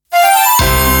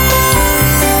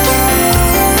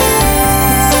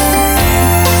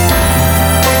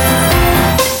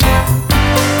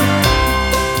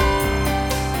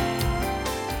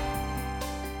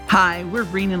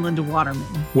Green and Linda Waterman.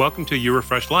 Welcome to Your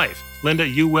Refreshed Life. Linda,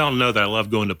 you well know that I love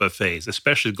going to buffets,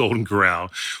 especially Golden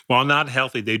Corral. While not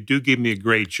healthy, they do give me a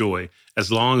great joy, as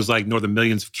long as I ignore the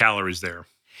millions of calories there.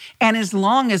 And as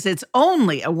long as it's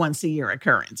only a once-a-year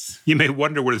occurrence. You may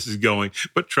wonder where this is going,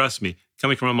 but trust me,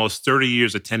 coming from almost 30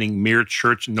 years attending mere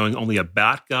church and knowing only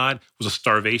about God was a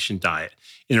starvation diet.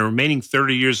 In the remaining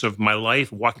 30 years of my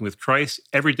life walking with Christ,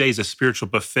 every day is a spiritual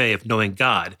buffet of knowing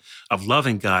God, of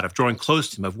loving God, of drawing close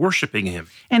to Him, of worshiping Him.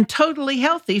 And totally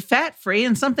healthy, fat-free,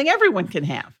 and something everyone can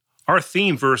have. Our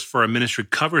theme verse for our ministry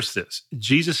covers this.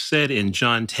 Jesus said in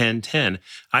John 10:10,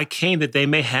 I came that they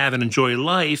may have and enjoy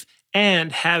life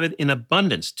and have it in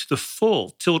abundance to the full,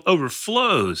 till it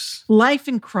overflows. Life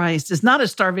in Christ is not a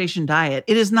starvation diet.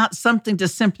 It is not something to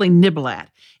simply nibble at.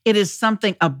 It is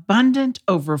something abundant,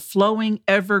 overflowing,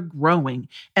 ever-growing,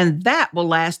 and that will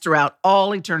last throughout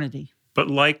all eternity. But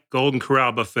like Golden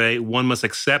Corral Buffet, one must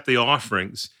accept the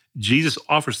offerings. Jesus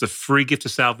offers the free gift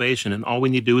of salvation, and all we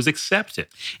need to do is accept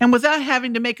it. And without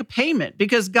having to make a payment,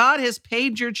 because God has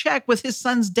paid your check with His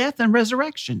Son's death and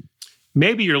resurrection.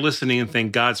 Maybe you're listening and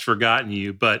think God's forgotten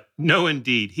you, but no,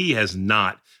 indeed, He has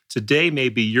not. Today may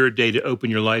be your day to open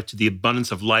your life to the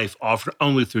abundance of life offered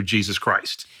only through Jesus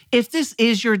Christ. If this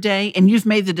is your day and you've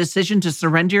made the decision to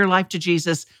surrender your life to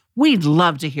Jesus, we'd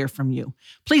love to hear from you.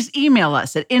 Please email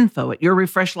us at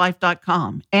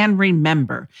info@yourrefreshedlife.com. And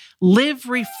remember, live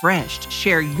refreshed.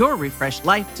 Share your refreshed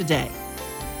life today.